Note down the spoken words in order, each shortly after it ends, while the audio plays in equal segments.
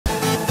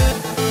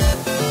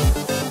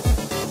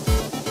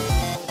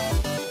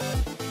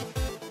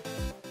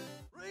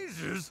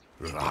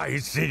I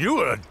see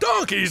you at a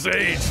donkey's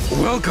age.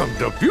 Welcome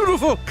to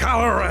beautiful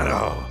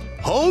Colorado,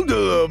 home to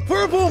the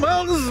Purple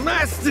Mountains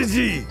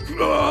Mastigy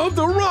of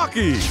the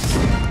Rockies.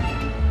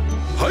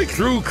 Hike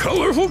through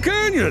colorful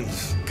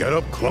canyons. Get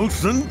up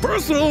close and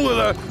personal with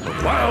a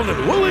wild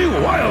and woolly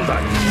wild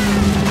duck.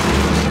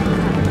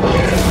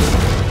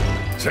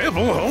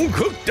 Sample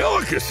home-cooked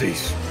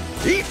delicacies.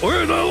 Eat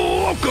where the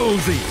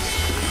locals eat.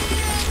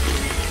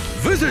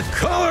 Visit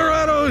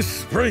Colorado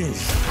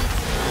Springs.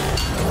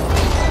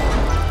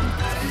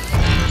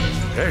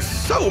 There's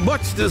so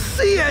much to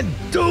see and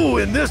do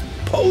in this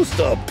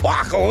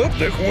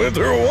post-apocalyptic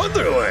winter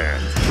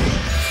wonderland.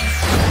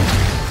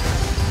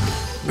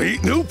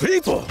 Meet new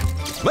people.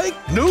 Make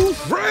new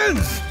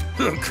friends.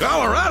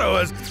 Colorado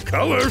has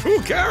colorful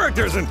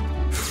characters and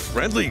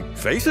friendly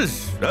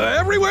faces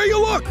everywhere you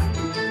look.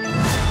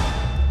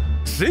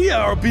 See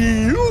our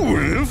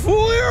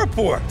beautiful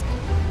airport.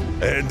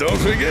 And don't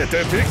forget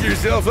to pick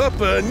yourself up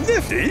a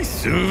nifty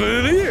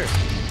souvenir.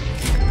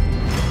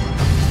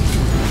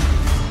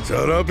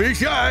 So don't be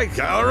shy.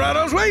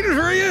 Colorado's waiting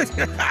for you.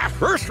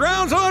 First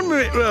round's on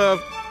me.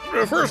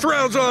 First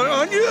round's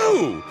on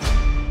you.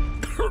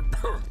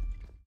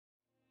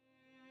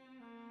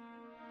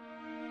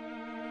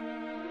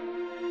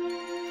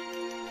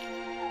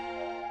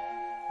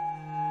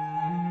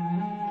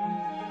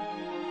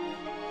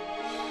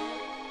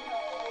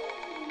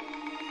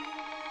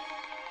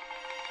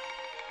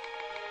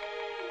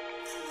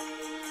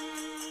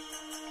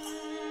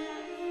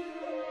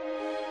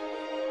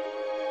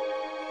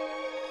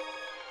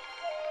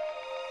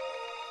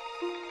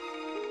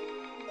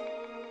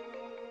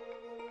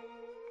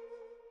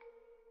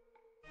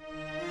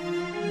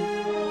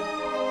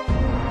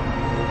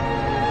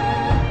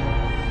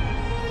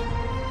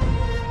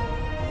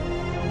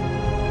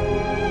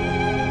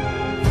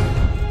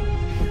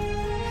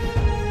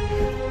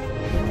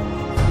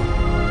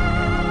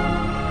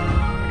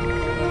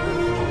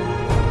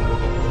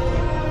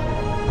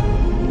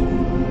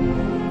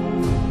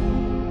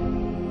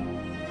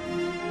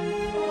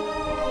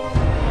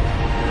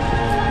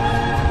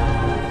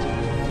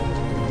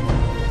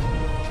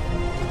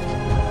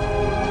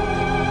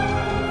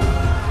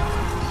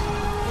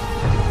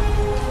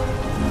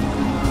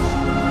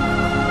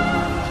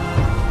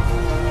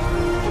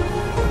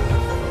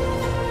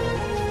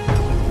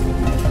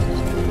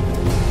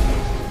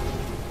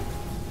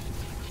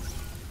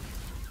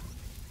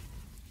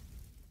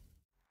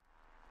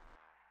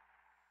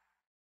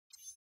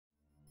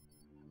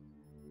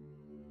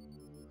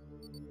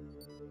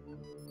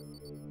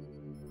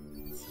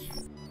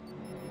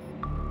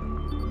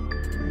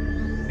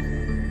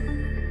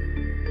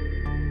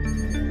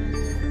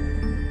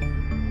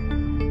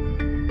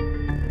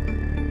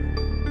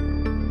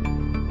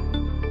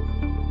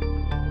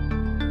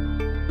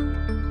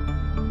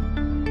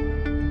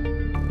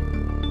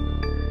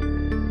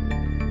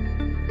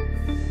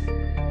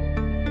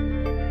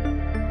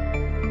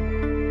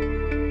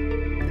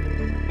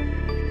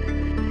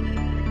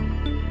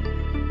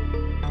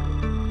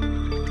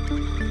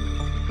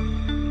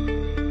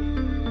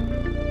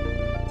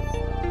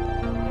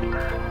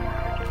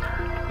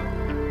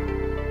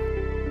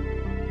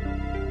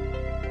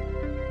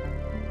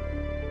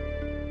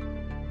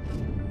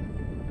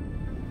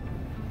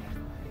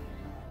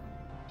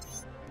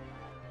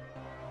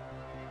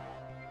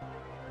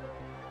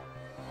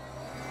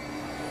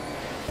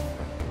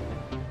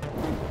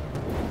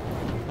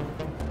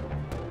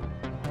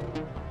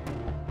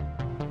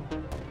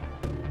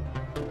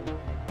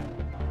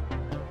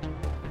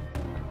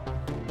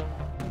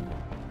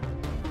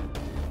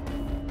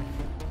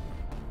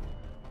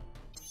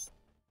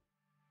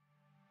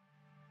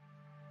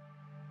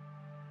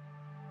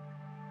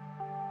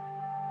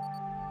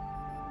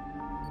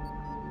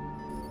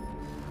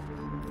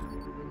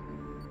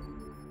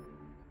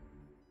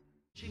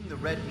 Reaching the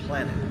Red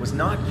Planet was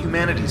not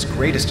humanity's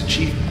greatest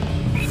achievement.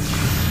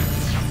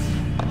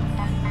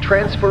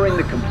 Transferring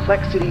the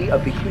complexity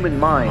of the human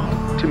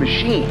mind to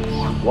machines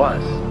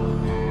was.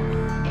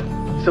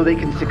 So they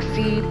can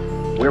succeed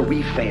where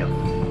we failed.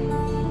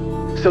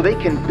 So they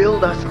can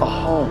build us a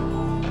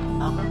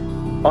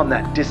home on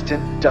that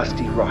distant,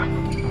 dusty rock.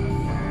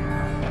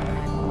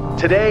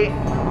 Today,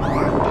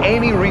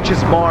 Amy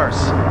reaches Mars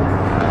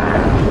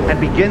and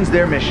begins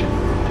their mission.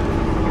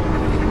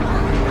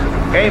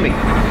 Amy,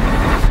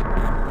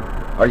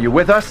 are you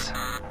with us?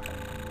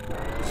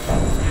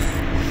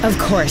 Of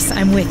course,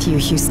 I'm with you,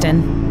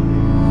 Houston.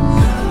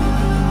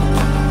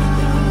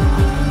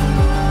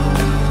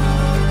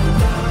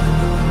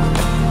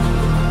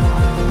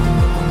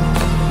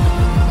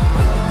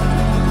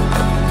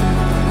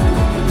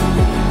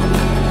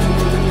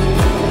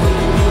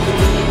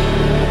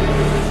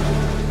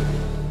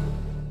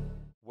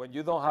 When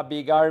you don't have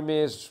big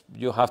armies,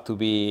 you have to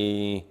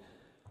be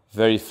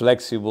very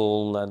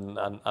flexible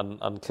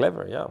and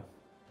clever, yeah.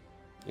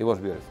 It was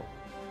beautiful.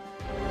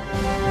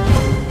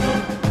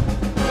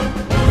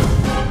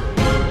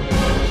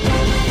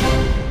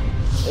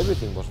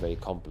 Everything was very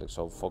complex.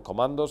 So for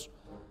Commandos,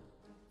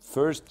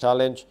 first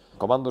challenge,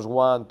 Commandos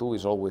 1, 2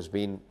 is always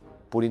been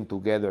putting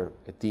together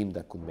a team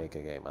that could make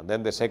a game. And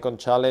then the second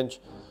challenge,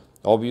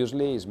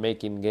 obviously, is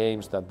making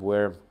games that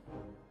were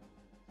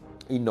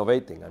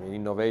innovating. I mean,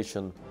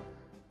 innovation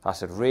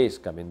has a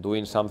risk. I mean,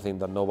 doing something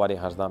that nobody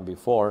has done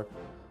before.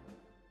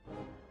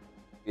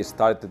 We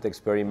started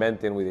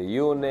experimenting with the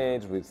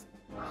units, with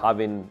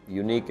having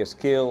unique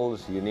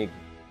skills, unique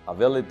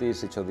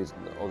abilities, each of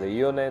the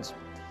units.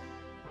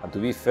 And to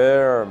be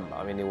fair,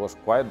 I mean, it was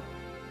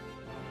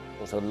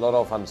a lot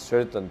of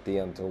uncertainty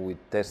until we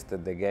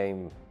tested the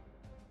game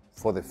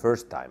for the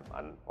first time.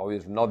 And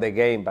obviously not the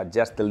game, but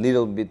just a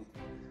little bit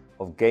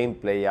of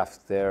gameplay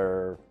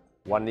after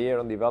 1 year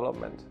on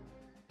development,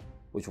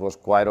 which was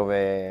quite of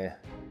a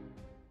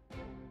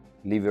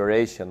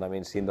liberation. I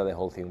mean, seeing that the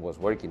whole thing was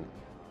working.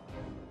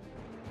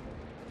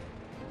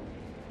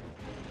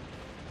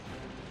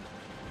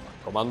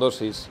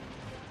 Commandos is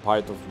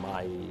part of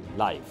my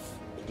life.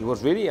 It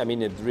was really, I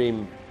mean, a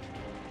dream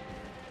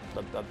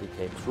that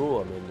became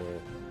true. I mean,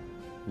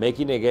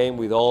 making a game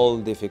with all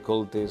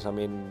difficulties, I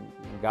mean,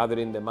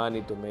 gathering the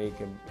money to make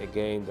a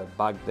game that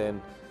back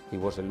then it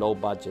was a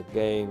low-budget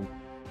game.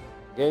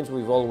 Games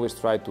we've always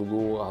tried to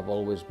do have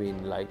always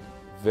been like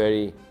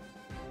very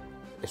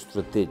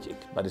strategic,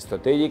 but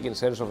strategic in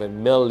sense of a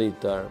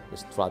military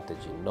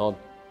strategy, not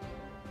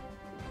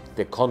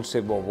the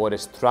concept of what a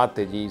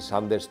strategy is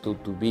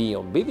understood to be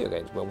on video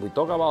games. When we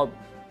talk about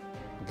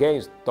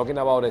games, talking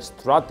about a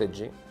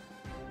strategy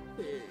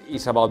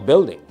is about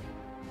building.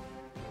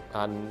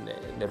 And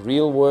the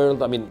real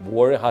world, I mean,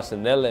 war has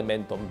an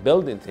element of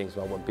building things,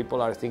 but when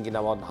people are thinking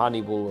about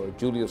Hannibal or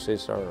Julius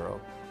Caesar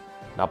or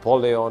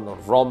Napoleon or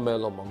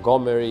Rommel or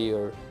Montgomery,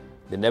 or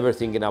they're never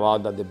thinking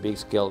about that the big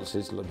skills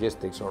is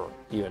logistics or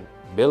even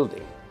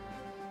building.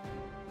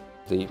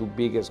 The two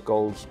biggest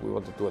goals we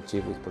wanted to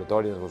achieve with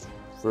Praetorians was,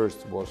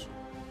 first was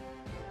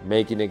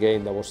making a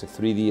game that was a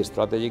 3D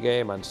strategy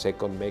game, and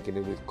second, making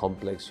it with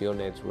complex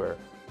units where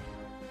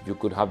you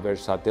could have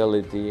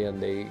versatility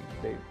and they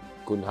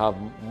could have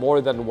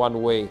more than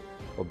one way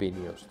of being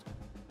used.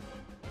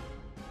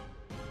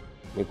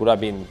 We could have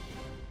been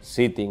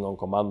sitting on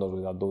Commandos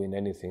without doing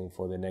anything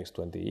for the next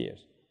 20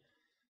 years.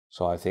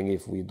 So I think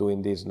if we're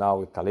doing this now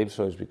with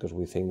Calypso, it's because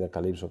we think that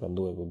Calypso can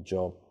do a good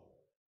job,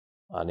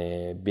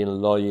 and being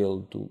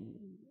loyal to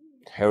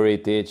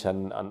heritage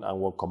and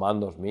what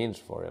Commandos means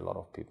for a lot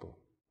of people.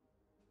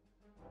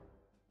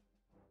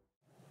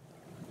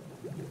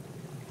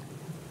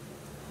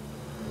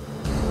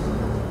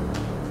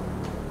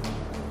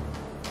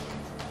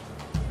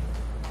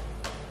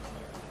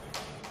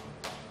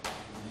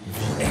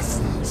 The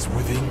essence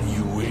within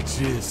you,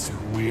 it is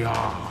who we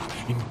are.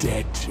 In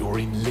dead or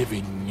in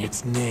living,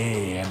 it's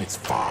near and it's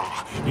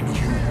far. In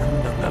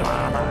human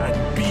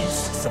and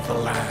beasts of the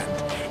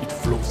land, it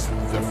flows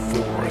through the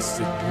forest,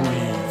 it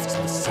breathes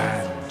the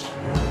sand.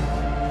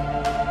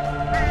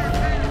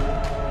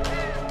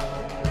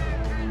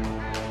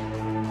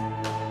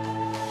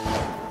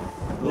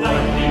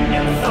 Lightning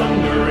and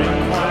thunder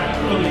and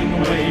crackling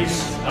waves,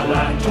 a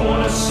land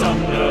torn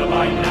asunder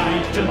by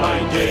night and by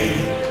day.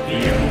 The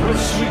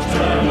Empress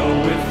eternal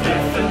with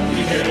death and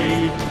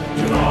decay,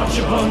 to march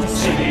upon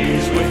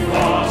cities with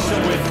wars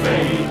and with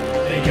fate.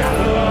 They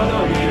gather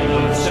the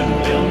wielders and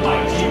build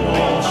mighty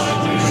walls,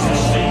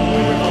 resisting,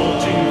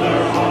 revolting,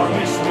 their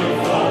armies will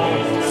fall.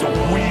 So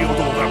wield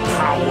all the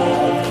power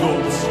of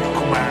those you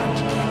command,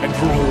 and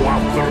draw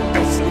out their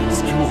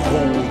essence to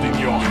hold in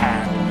your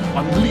hand.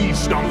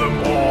 Unleash on them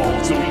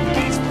all, so in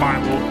these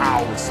final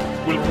hours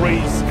we'll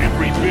raise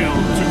every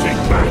build to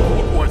take back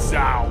what was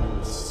ours.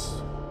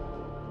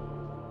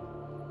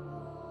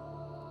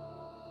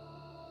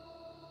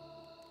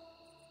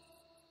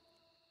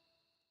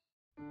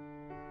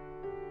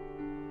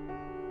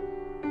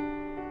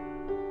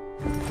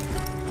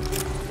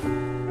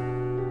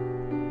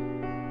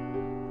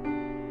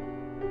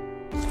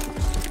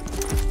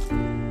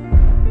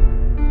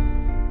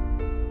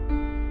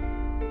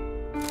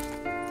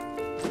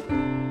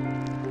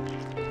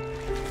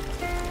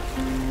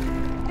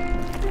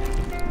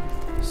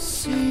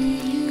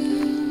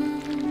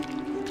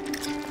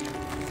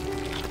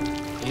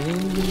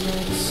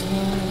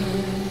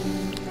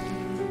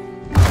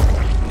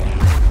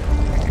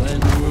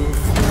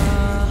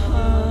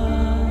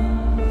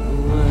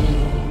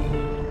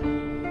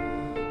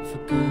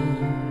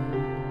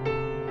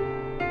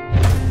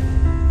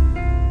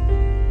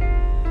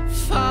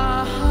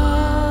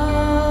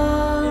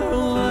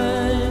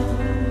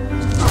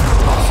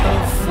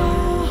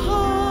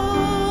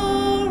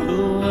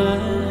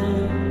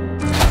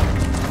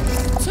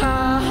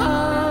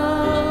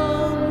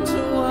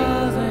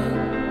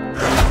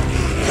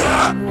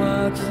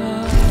 Time to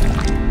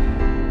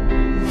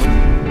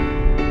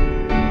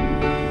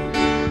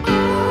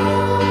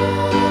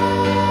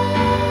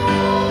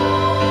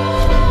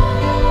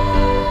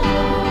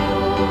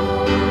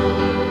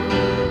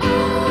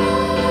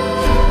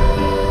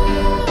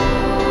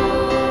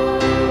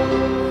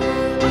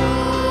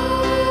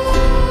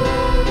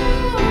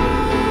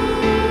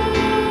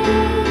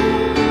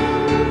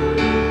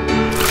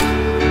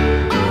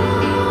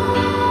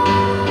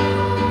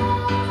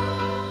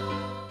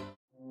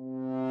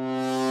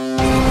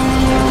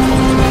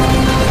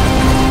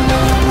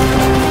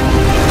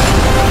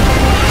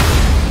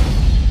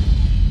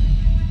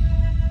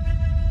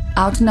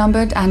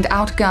Outnumbered and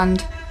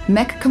outgunned,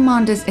 mech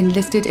commanders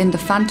enlisted in the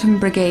Phantom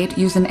Brigade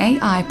use an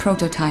AI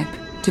prototype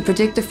to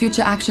predict the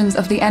future actions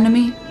of the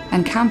enemy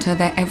and counter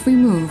their every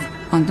move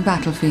on the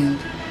battlefield.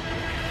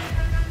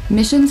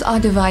 Missions are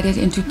divided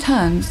into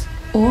turns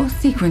or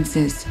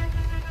sequences.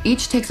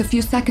 Each takes a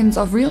few seconds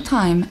of real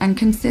time and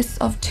consists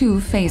of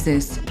 2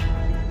 phases.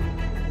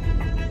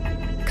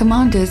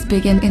 Commanders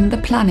begin in the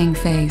planning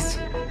phase.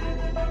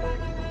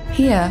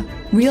 Here,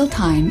 real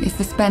time is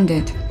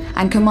suspended,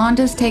 and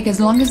commanders take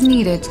as long as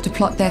needed to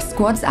plot their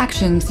squad's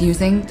actions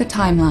using the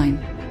timeline.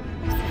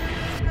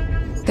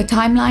 The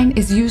timeline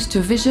is used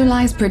to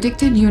visualize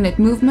predicted unit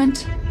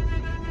movement,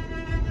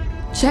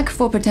 check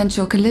for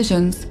potential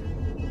collisions,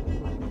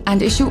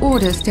 and issue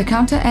orders to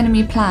counter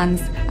enemy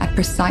plans at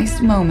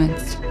precise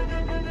moments.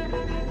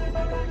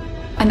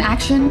 An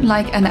action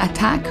like an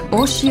attack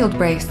or shield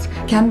brace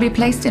can be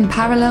placed in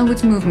parallel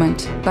with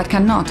movement, but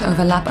cannot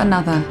overlap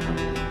another.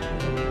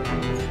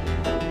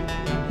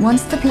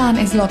 Once the plan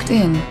is locked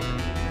in,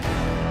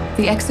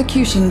 the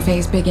execution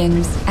phase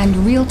begins and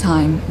real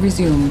time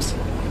resumes.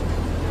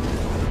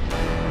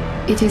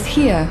 It is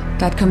here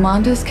that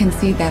commanders can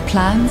see their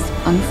plans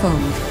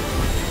unfold.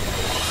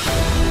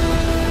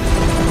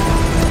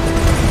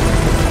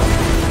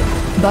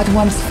 But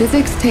once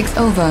physics takes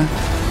over,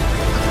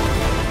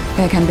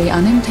 there can be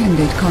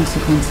unintended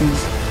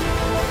consequences.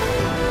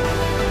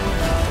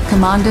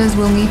 Commanders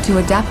will need to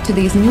adapt to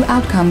these new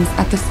outcomes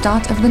at the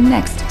start of the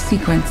next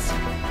sequence.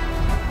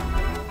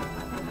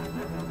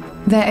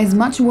 There is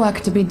much work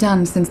to be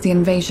done since the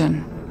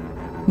invasion.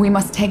 We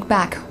must take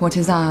back what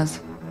is ours.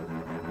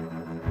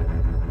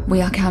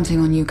 We are counting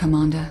on you,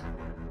 Commander.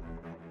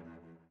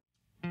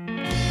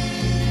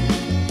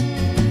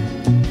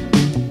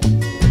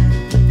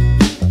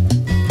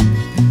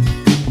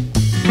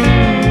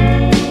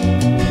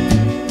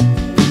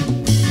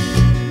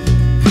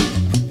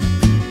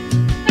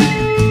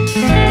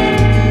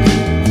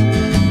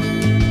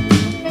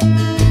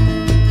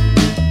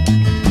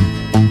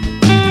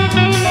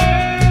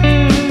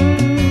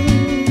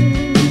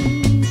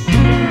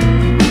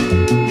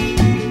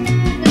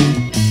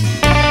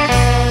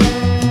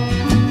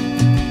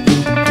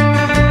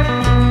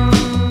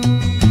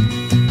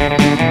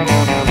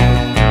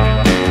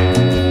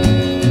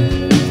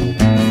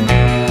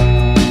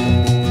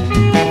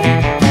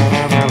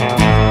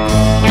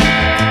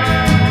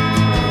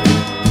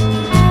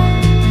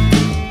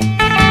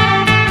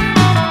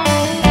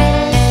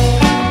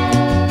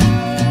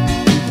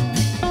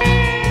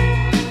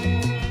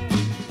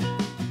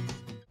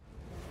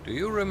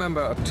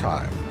 Remember a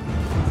time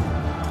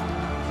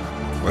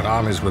when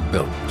armies were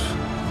built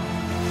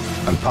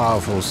and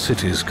powerful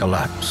cities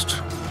collapsed,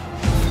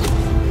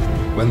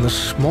 when the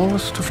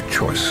smallest of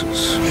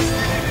choices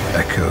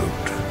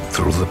echoed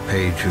through the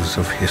pages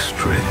of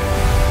history.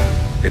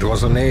 It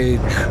was an age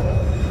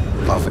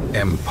of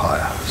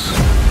empires.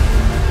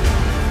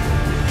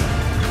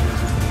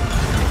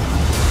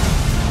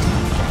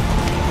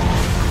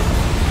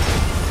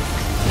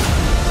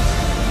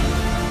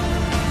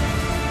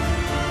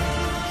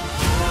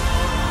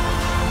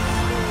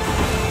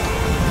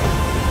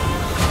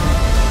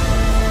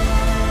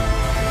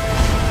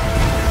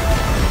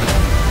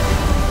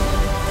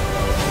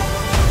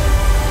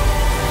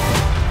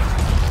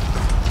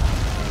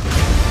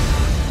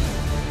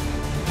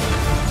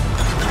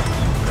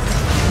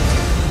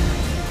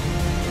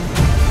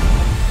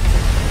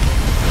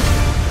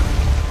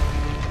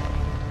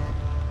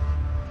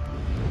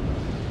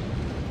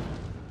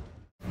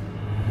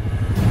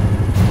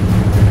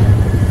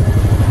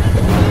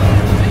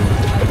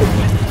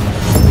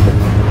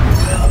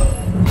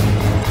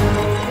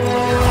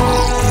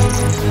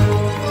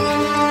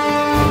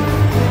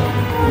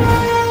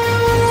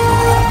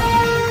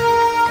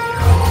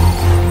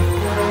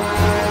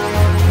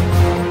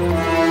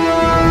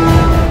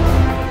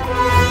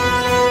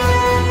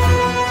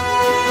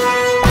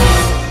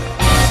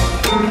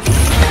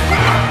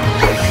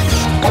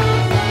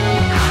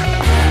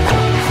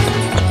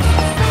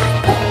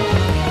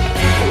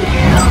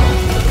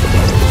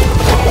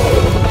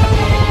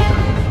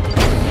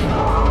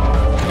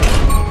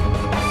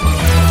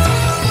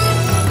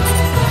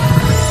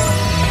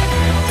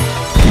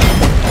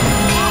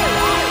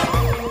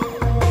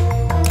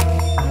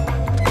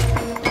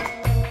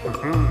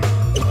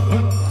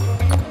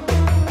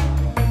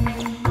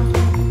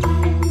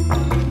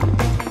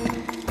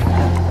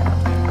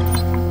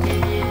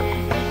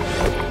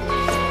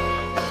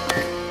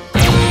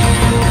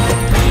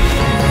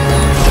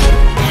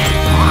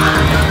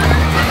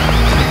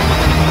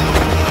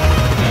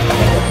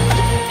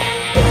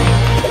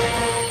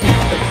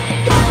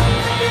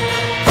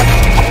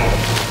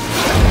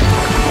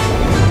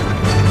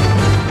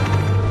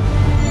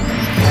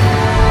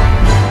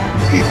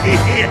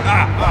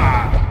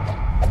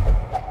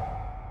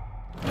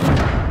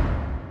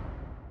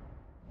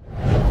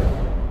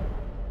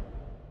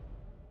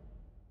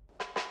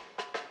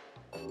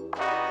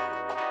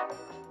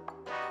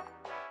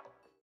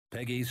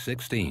 Peggy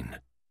 16.